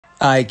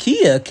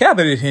IKEA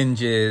cabinet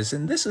hinges,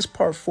 and this is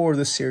part 4 of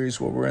the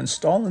series where we're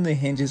installing the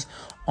hinges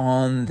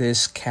on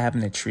this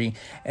cabinetry.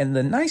 And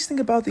the nice thing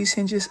about these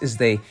hinges is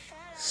they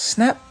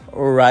snap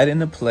right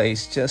into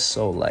place, just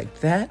so, like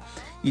that.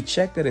 You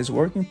check that it's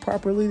working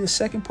properly. The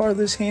second part of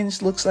this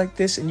hinge looks like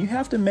this, and you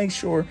have to make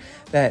sure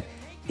that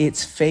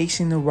it's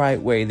facing the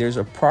right way. There's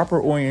a proper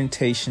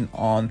orientation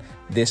on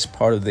this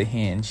part of the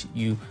hinge.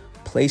 You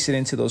place it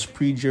into those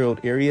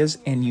pre-drilled areas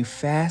and you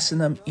fasten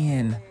them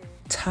in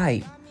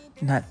tight.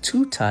 Not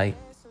too tight,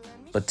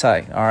 but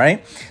tight. All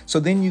right. So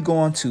then you go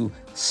on to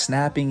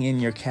snapping in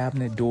your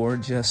cabinet door,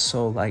 just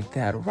so, like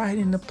that, right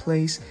into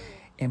place,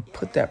 and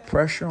put that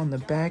pressure on the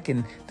back.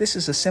 And this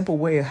is a simple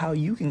way of how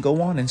you can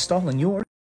go on installing yours.